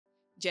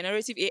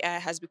Generative AI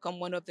has become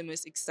one of the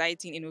most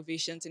exciting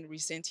innovations in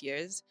recent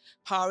years,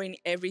 powering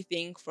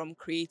everything from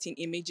creating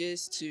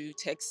images to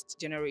text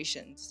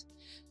generations.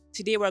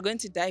 Today, we're going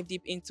to dive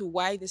deep into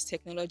why this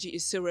technology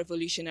is so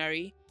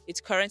revolutionary, its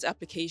current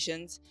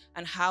applications,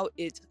 and how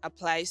it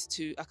applies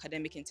to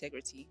academic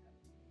integrity.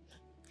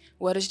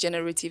 What is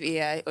generative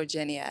AI or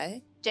Gen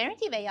AI?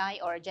 Generative AI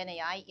or Gen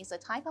AI is a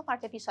type of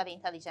artificial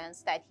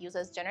intelligence that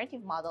uses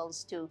generative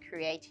models to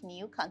create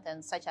new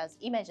content such as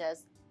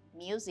images,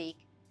 music,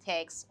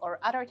 text, or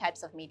other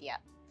types of media.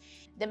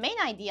 The main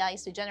idea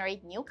is to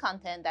generate new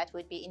content that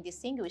would be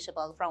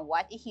indistinguishable from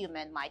what a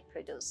human might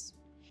produce.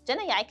 Gen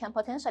AI can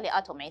potentially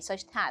automate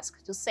such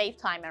tasks to save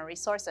time and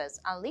resources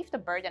and lift the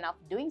burden of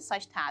doing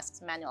such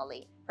tasks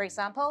manually. For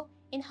example,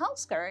 in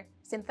healthcare,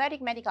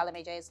 synthetic medical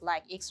images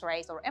like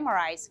X-rays or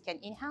MRIs can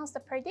enhance the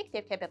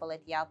predictive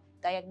capability of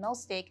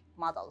diagnostic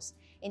models.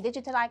 In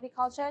digital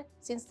agriculture,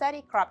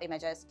 synthetic crop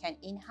images can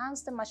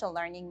enhance the machine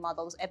learning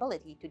model's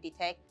ability to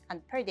detect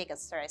and predict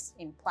stress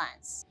in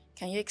plants.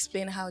 Can you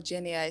explain how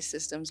Gen AI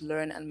systems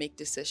learn and make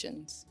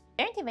decisions?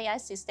 Generative AI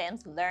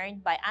systems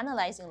learn by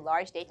analyzing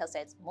large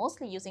datasets,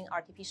 mostly using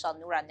artificial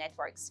neural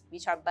networks,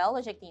 which are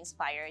biologically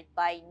inspired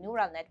by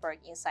neural network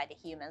inside the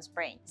human's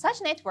brain.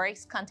 Such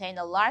networks contain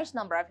a large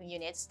number of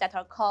units that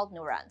are called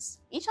neurons.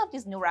 Each of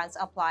these neurons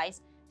applies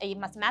a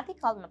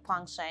mathematical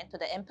function to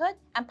the input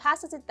and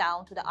passes it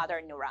down to the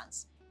other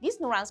neurons.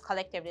 These neurons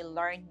collectively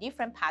learn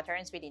different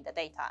patterns within the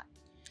data.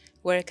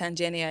 Where can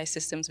Gen AI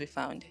systems be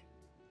found?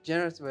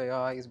 Generative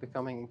AI is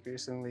becoming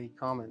increasingly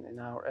common in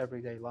our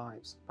everyday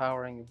lives,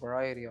 powering a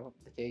variety of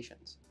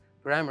applications.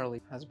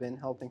 Grammarly has been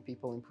helping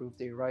people improve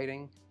their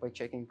writing by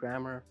checking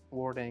grammar,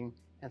 wording,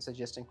 and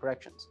suggesting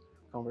corrections.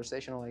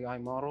 Conversational AI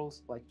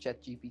models like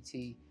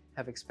ChatGPT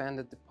have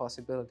expanded the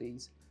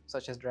possibilities,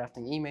 such as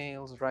drafting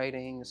emails,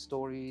 writing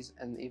stories,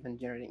 and even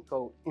generating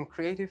code. In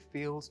creative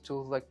fields,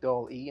 tools like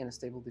DALL-E and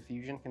Stable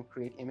Diffusion can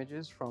create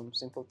images from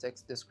simple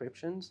text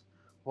descriptions,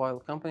 while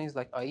companies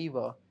like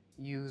AIVA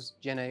use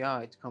Gen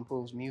AI to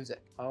compose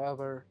music.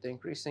 However, the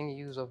increasing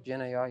use of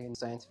Gen AI in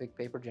scientific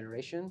paper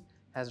generation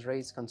has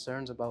raised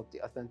concerns about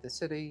the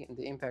authenticity and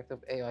the impact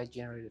of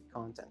AI-generated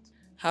content.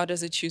 How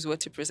does it choose what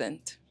to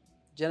present?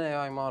 Gen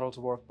AI models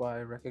work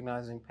by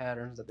recognizing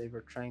patterns that they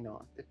were trained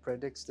on. It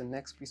predicts the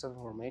next piece of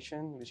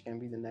information, which can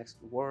be the next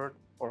word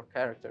or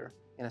character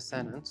in a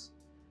sentence,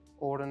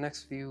 or the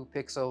next few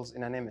pixels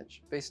in an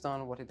image, based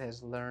on what it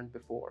has learned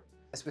before.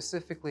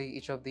 Specifically,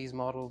 each of these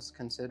models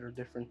consider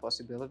different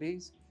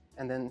possibilities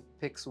and then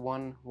picks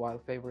one while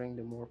favoring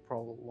the more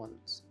probable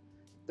ones.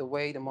 The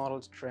way the model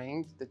is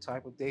trained, the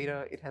type of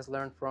data it has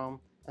learned from,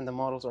 and the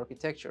model's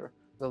architecture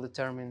will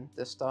determine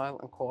the style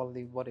and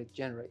quality of what it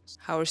generates.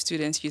 How are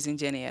students using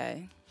Gen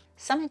AI?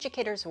 Some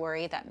educators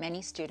worry that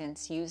many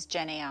students use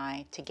Gen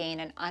AI to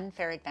gain an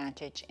unfair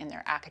advantage in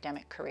their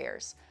academic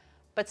careers.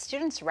 But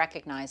students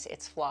recognize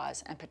its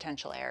flaws and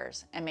potential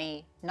errors and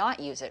may not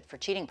use it for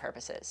cheating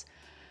purposes.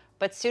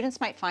 But students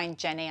might find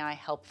Gen AI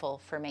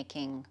helpful for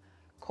making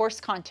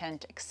course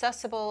content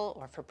accessible,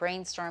 or for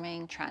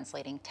brainstorming,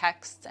 translating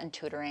texts, and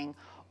tutoring,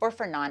 or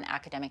for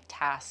non-academic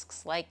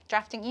tasks like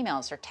drafting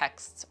emails or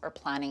texts or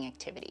planning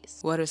activities.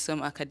 What are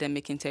some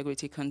academic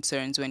integrity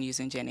concerns when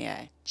using Gen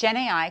AI? Gen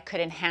AI could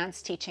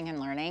enhance teaching and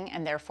learning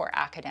and therefore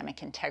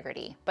academic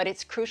integrity, but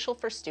it's crucial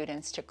for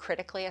students to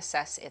critically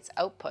assess its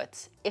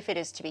outputs if it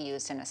is to be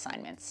used in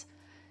assignments.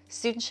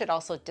 Students should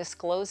also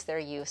disclose their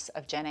use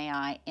of Gen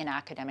AI in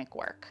academic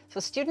work. So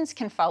students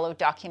can follow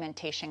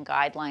documentation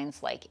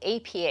guidelines like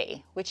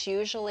APA, which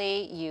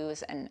usually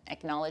use an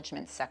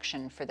acknowledgement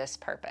section for this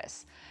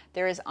purpose.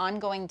 There is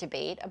ongoing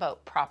debate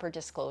about proper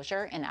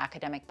disclosure in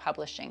academic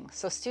publishing,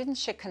 so students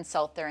should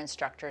consult their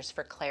instructors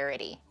for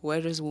clarity.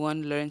 Where does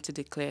one learn to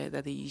declare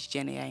that they use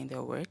Gen AI in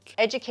their work?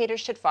 Educators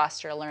should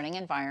foster a learning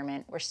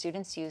environment where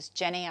students use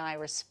Gen AI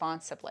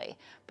responsibly,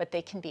 but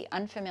they can be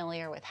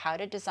unfamiliar with how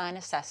to design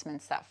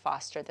assessments that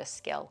foster this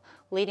skill,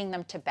 leading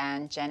them to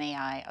ban Gen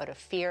AI out of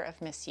fear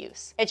of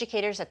misuse.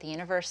 Educators at the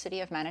University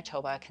of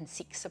Manitoba can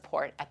seek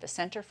support at the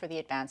Centre for the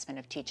Advancement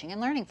of Teaching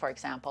and Learning, for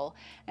example,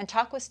 and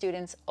talk with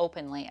students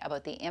openly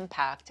about the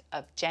impact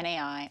of Gen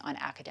AI on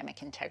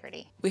academic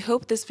integrity. We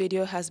hope this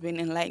video has been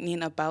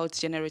enlightening about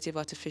generative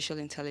artificial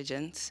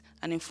intelligence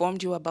and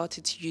informed you about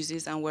its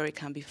uses and where it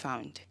can be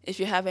found. If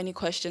you have any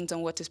questions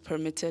on what is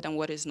permitted and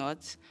what is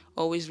not,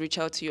 always reach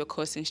out to your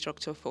course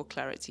instructor for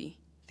clarity.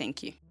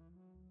 Thank you.